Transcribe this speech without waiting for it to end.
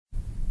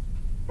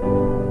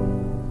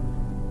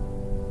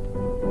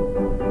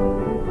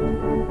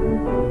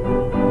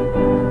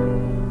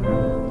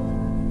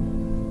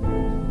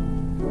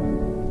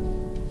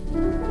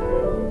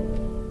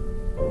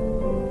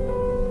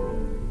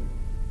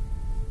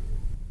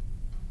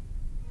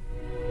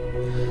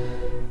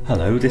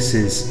Hello, this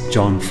is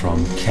John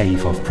from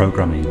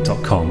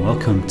caveofprogramming.com.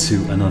 Welcome to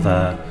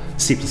another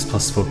C++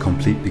 for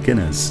Complete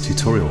Beginners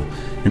tutorial.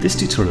 In this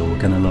tutorial we're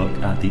going to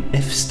look at the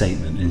if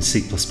statement in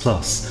C++,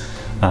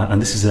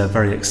 and this is a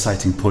very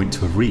exciting point to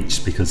have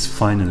reached because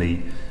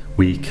finally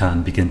we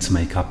can begin to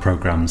make our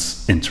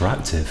programs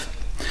interactive.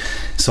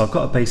 So I've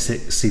got a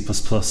basic C++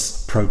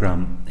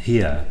 program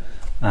here,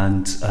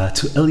 and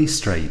to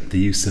illustrate the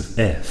use of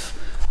if,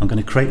 I'm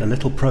going to create a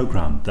little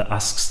program that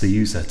asks the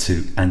user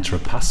to enter a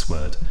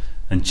password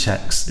and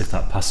checks if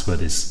that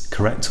password is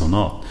correct or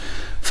not.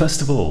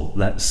 First of all,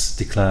 let's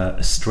declare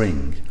a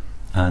string,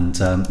 and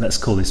let's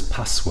call this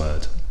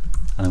password.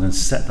 And I'm going to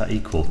set that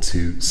equal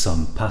to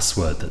some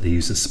password that the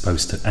user is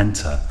supposed to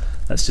enter.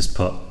 Let's just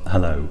put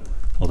hello,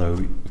 although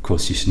of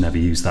course you should never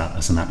use that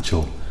as an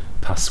actual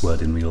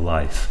password in real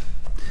life.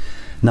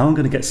 Now I'm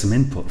going to get some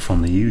input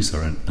from the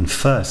user, and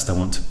first I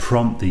want to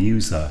prompt the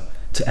user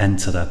to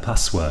enter their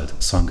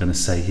password. So I'm going to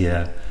say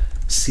here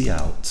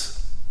cout,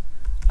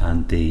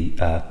 and the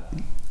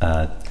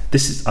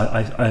this is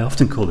I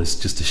often call this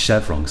just a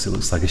chevron because it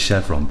looks like a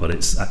chevron, but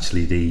it's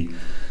actually the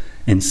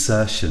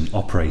insertion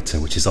operator,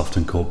 which is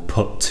often called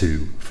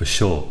put2 for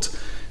short.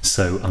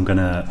 So I'm going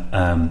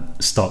to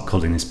start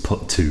calling this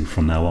put2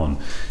 from now on.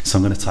 So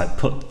I'm going to type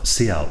cout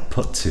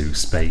put2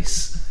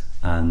 space,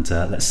 and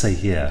let's say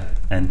here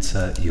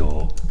enter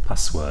your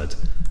password,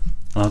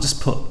 and I'll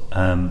just put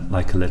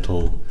like a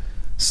little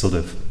sort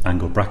of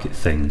angle bracket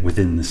thing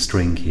within the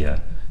string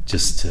here,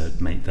 just to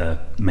make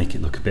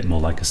it look a bit more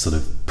like a sort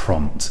of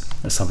prompt.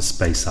 Let's have a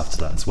space after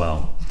that as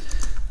well,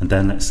 and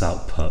then let's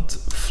output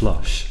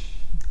flush.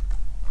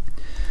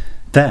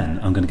 Then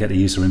I'm going to get the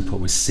user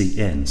input with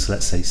cin, so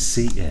let's say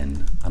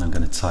cin, and I'm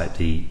going to type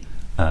the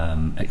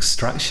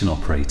extraction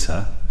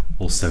operator,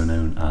 also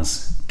known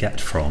as get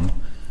from.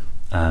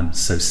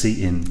 So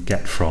cin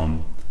get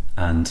from,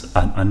 and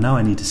now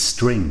I need a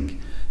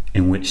string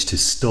in which to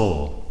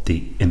store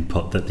the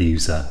input that the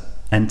user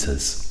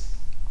enters.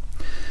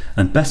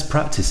 And best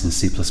practice in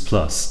C++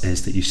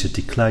 is that you should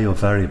declare your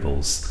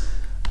variables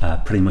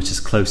pretty much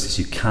as close as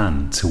you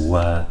can to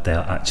where they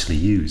are actually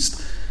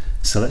used.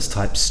 So let's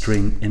type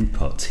string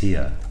input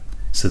here.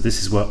 So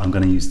this is where I'm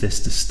going to use this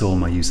to store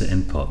my user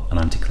input, and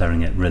I'm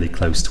declaring it really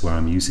close to where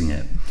I'm using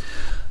it.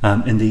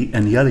 In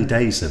the early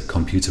days of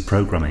computer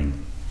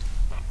programming,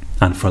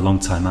 and for a long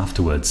time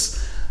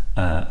afterwards,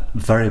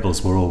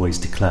 variables were always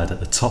declared at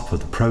the top of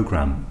the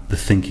program, the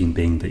thinking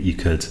being that you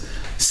could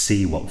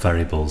see what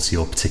variables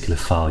your particular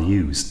file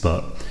used,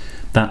 but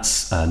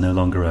that's no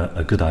longer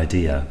a good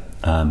idea,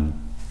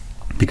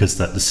 because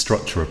the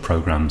structure of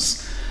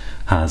programs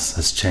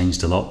has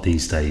changed a lot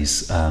these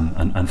days,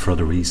 and for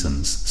other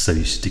reasons, so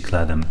you should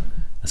declare them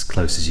as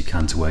close as you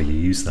can to where you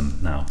use them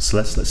now. So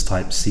let's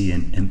type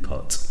cin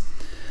input,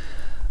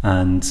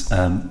 and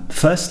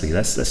firstly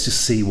let's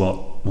just see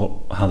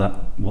how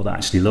that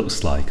actually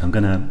looks like. I'm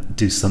going to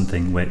do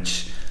something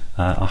which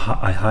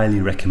I highly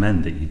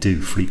recommend that you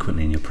do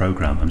frequently in your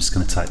program. I'm just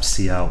going to type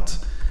cout,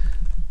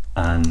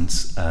 and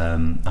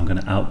I'm going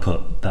to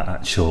output that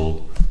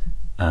actual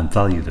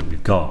value that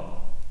we've got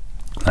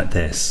like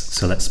this.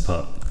 So let's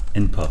put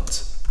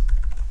input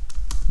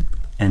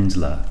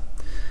endler,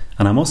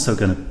 and I'm also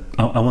going to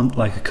I want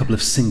like a couple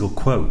of single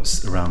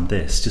quotes around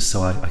this, just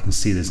so I can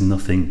see there's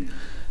nothing,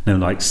 no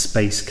like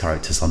space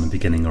characters on the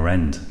beginning or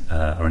end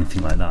or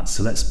anything like that.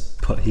 So let's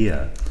put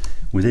here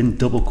within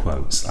double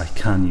quotes I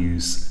can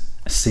use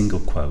a single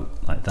quote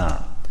like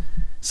that.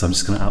 So I'm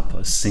just going to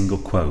output a single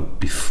quote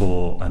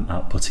before I'm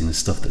outputting the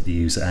stuff that the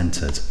user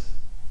entered,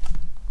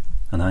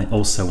 and I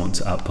also want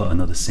to output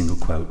another single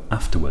quote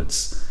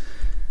afterwards.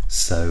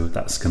 So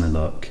that's going to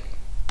look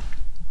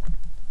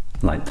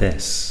like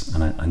this,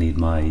 and I need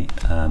my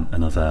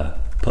another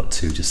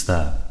put2 just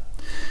there.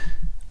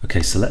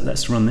 Okay, so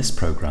let's run this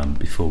program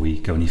before we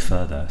go any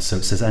further. So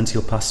it says enter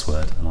your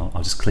password, and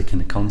I'll just click in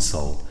the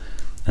console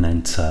and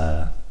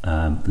enter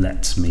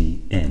let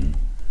me in,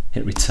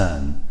 hit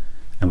return,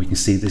 and we can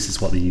see this is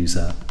what the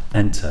user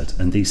entered,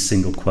 and these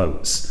single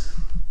quotes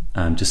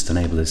just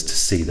enable us to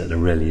see that there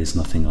really is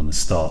nothing on the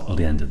start or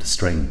the end of the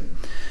string.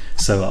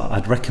 So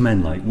I'd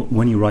recommend, like,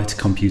 when you write a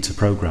computer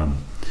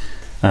program,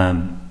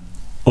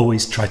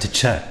 always try to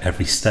check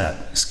every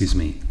step, excuse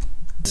me.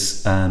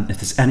 If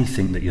there's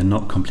anything that you're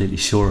not completely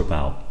sure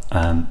about,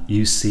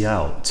 use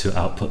cout to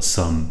output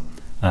some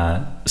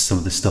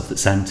of the stuff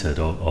that's entered,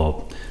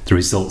 or the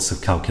results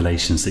of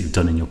calculations that you've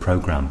done in your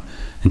program,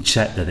 and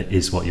check that it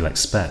is what you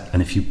expect.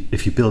 And if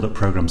you build up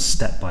programs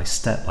step by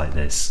step like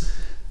this,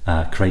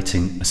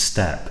 creating a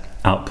step,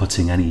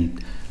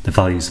 outputting the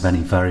values of any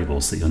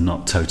variables that you're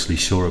not totally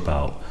sure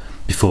about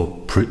before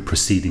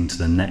proceeding to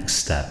the next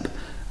step,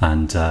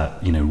 and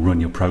run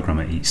your program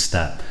at each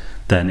step,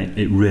 then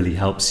it really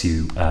helps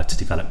you to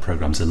develop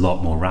programs a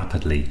lot more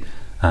rapidly,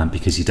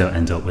 because you don't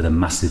end up with a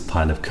massive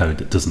pile of code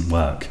that doesn't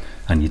work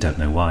and you don't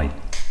know why.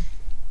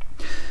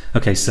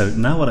 Okay, so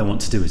now what I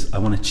want to do is I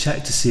want to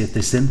check to see if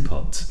this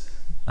input,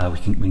 we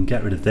can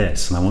get rid of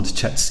this, and I want to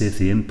check to see if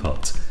the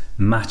input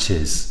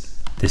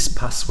matches this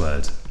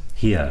password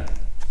here.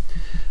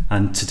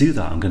 And to do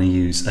that, I'm going to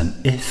use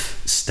an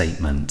if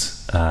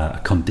statement,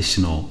 a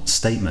conditional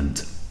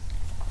statement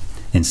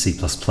in C++.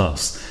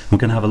 We're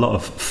going to have a lot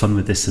of fun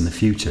with this in the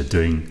future,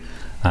 doing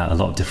a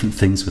lot of different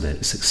things with it.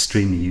 It's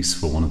extremely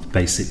useful, one of the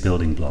basic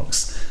building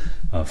blocks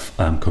of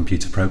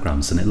computer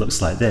programs, and it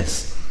looks like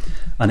this.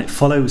 And it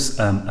follows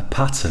a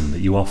pattern that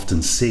you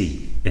often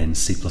see in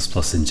C++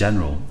 in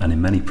general and in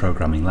many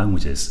programming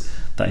languages.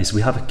 That is,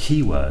 we have a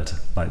keyword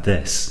like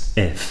this,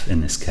 if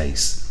in this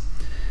case.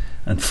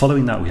 And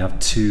following that, we have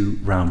two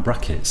round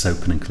brackets,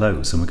 open and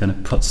close, and we're going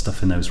to put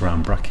stuff in those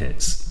round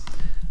brackets.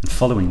 And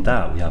following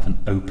that, we have an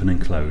open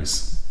and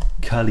close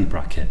curly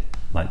bracket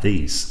like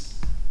these.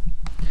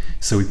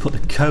 So we put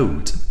the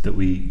code that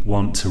we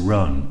want to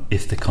run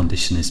if the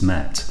condition is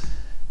met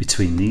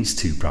between these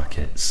two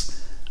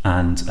brackets.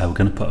 And we're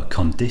going to put a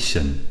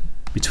condition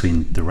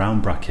between the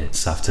round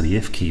brackets after the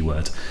if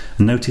keyword.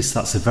 And notice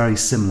that's a very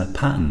similar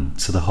pattern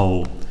to the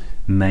whole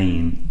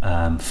main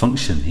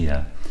function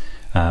here.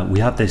 We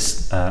have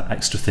this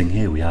extra thing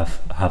here. We have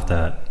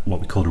the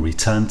what we call a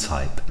return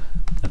type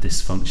of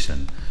this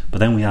function. But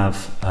then we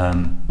have,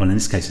 well, in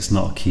this case, it's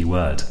not a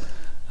keyword.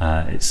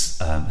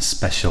 It's a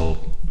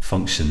special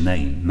function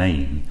name,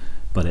 main,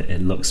 but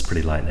it looks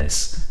pretty like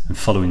this. And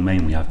following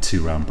main, we have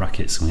two round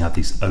brackets, and we have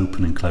these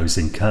open and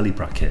closing curly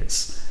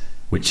brackets,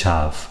 which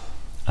have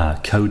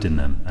code in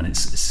them, and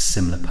it's a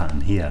similar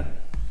pattern here.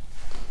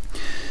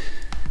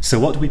 So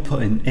what do we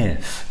put in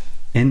if?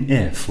 In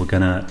if, we're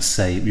going to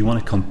say we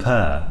want to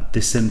compare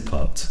this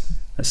input.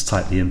 Let's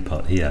type the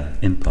input here,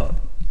 input.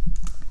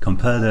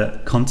 Compare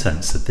the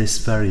contents of this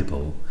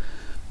variable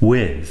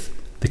with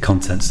the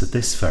contents of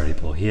this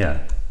variable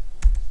here.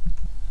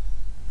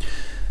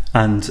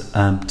 And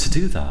to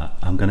do that,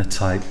 I'm going to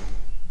type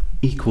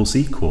equals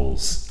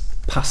equals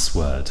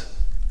password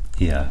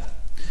here.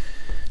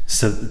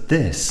 So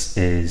this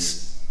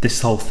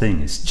whole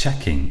thing is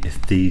checking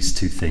if these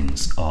two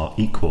things are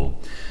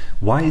equal.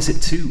 Why is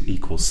it two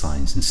equal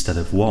signs instead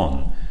of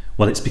one?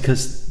 Well, it's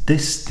because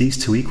these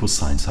two equal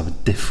signs have a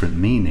different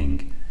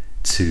meaning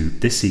to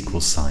this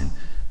equal sign.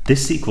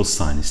 This equal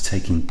sign is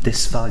taking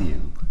this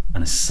value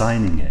and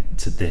assigning it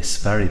to this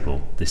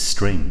variable, this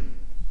string.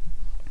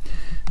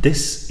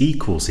 This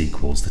equals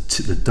equals,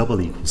 the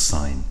double equal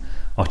sign,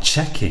 are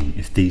checking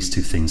if these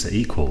two things are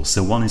equal.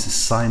 So one is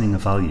assigning a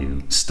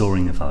value,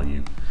 storing a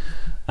value,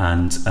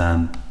 and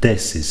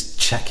this is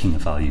checking a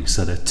value.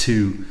 So they're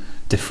two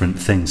different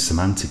things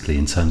semantically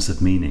in terms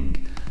of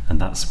meaning, and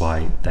that's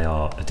why they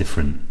are a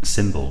different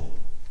symbol.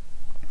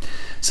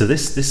 So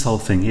this whole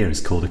thing here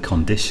is called a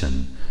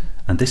condition,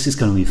 and this is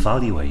going to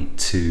evaluate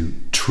to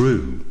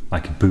true,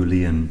 like a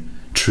Boolean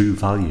true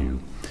value,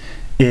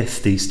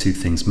 if these two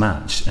things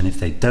match, and if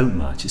they don't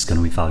match, it's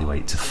going to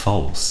evaluate to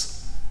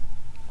false.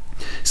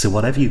 So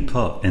whatever you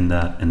put in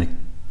the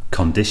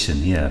condition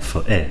here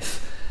for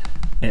if,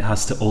 it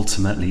has to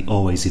ultimately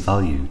always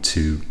evaluate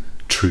to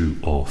true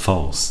or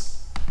false.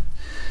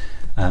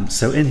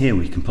 So in here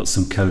we can put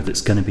some code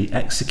that's going to be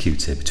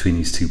executed between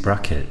these two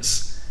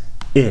brackets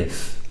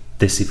if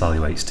this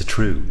evaluates to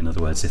true. In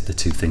other words, if the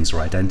two things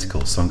are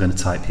identical. So I'm going to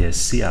type here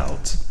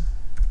cout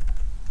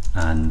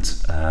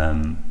and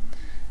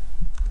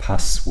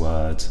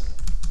password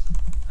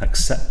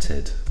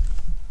accepted.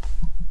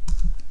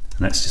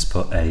 And let's just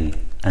put a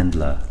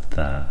endler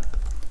there.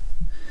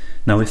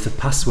 Now if the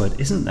password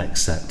isn't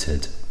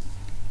accepted,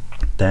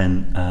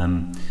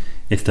 then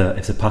if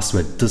the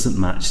password doesn't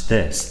match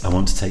this, I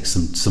want to take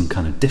some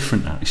kind of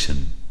different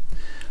action.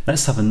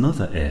 Let's have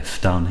another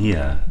if down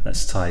here.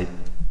 Let's type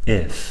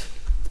if.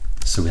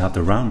 So we have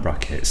the round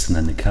brackets and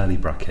then the curly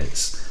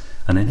brackets.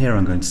 And in here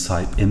I'm going to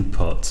type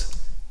input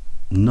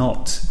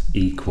not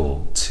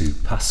equal to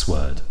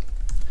password.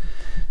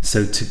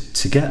 So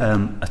to get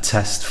a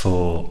test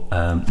for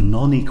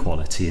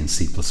non-equality in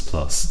C++,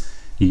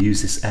 you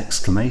use this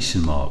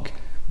exclamation mark,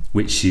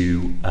 which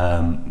you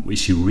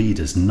read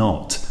as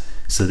not.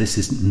 So this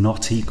is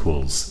not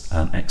equals,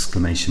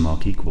 exclamation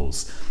mark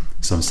equals.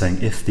 So I'm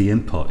saying if the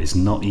input is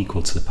not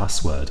equal to the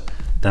password,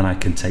 then I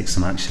can take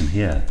some action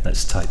here.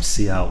 Let's type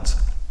cout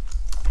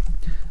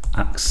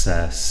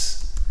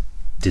access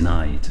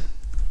denied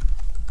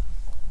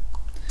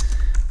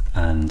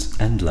and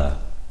endler.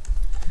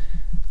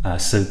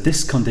 So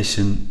this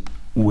condition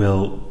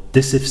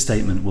this if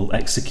statement will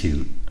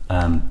execute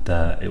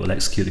it will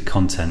execute the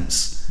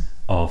contents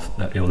of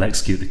it will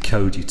execute the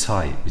code you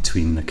type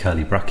between the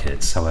curly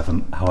brackets,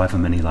 however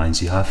many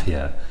lines you have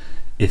here,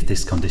 if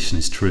this condition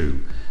is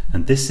true.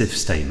 And this if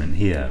statement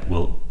here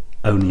will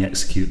only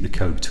execute the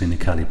code between the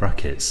curly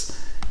brackets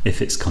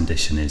if its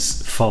condition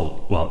is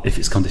false. Well, if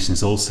its condition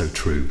is also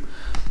true,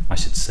 I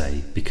should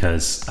say,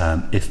 because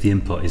if the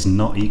input is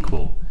not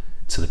equal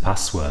to the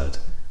password,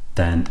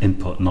 then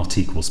input not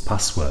equals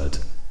password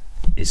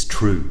is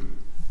true,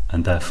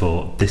 and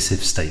therefore this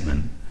if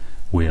statement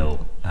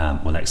will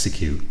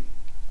execute.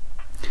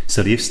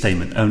 So the if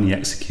statement only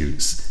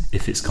executes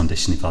if its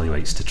condition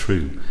evaluates to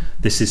true.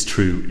 This is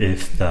true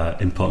if the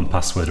input and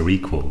password are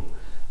equal.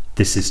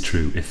 This is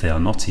true if they are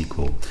not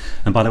equal.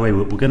 And by the way,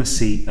 we're going to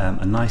see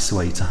a nicer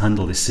way to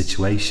handle this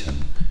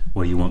situation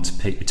where you want to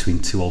pick between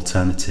two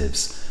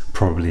alternatives,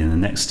 probably in the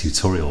next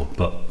tutorial,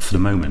 but for the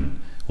moment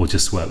we'll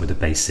just work with a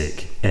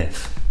basic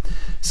if.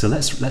 So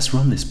let's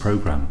run this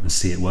program and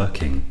see it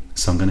working.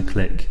 So I'm going to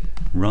click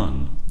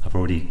run. I've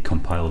already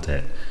compiled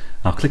it.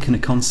 I'll click in the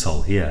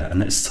console here and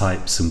let's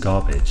type some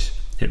garbage,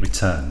 hit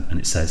return, and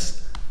it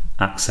says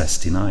access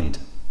denied.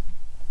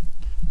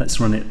 Let's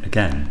run it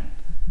again,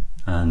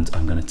 and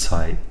I'm going to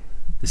type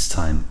this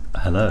time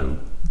hello.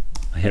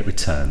 I hit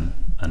return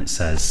and it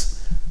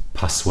says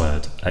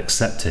password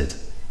accepted.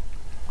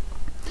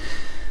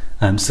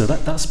 So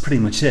that's pretty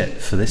much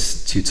it for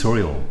this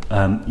tutorial.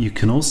 You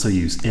can also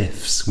use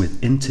ifs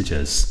with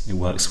integers. It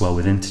works well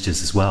with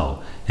integers as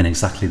well in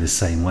exactly the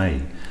same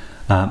way.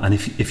 And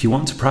if you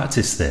want to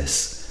practice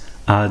this,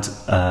 I'd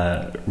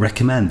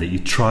recommend that you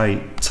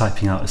try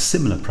typing out a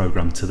similar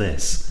program to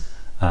this,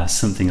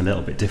 something a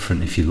little bit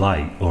different if you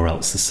like, or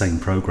else the same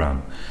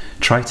program.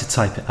 Try to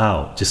type it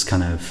out just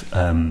kind of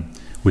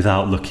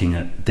without looking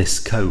at this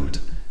code,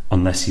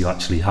 unless you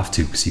actually have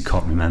to because you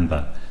can't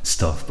remember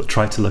stuff, but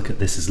try to look at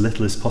this as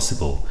little as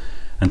possible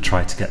and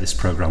try to get this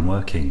program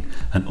working.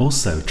 And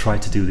also try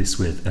to do this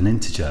with an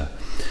integer.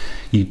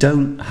 You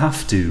don't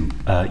have to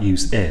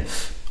use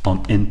if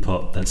on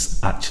input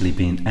that's actually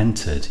being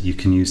entered. You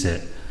can use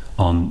it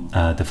on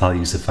the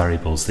values of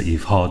variables that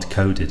you've hard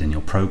coded in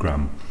your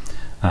program.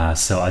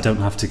 So I don't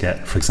have to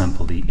get, for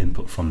example, the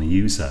input from the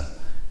user.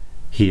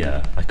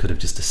 Here I could have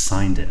just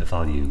assigned it a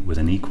value with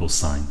an equal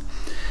sign.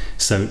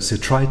 So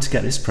try to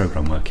get this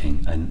program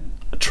working, and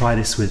try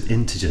this with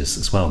integers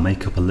as well.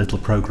 Make up a little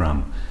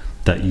program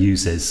that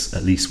uses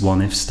at least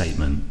one if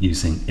statement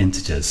using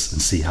integers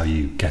and see how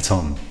you get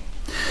on.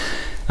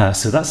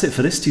 So that's it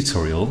for this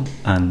tutorial,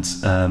 and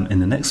in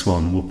the next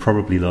one we'll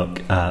probably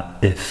look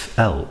at if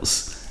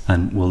else,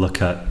 and we'll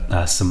look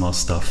at some more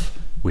stuff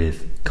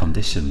with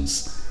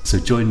conditions. So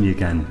join me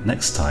again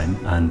next time,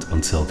 and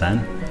until then,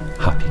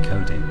 happy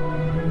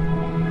coding.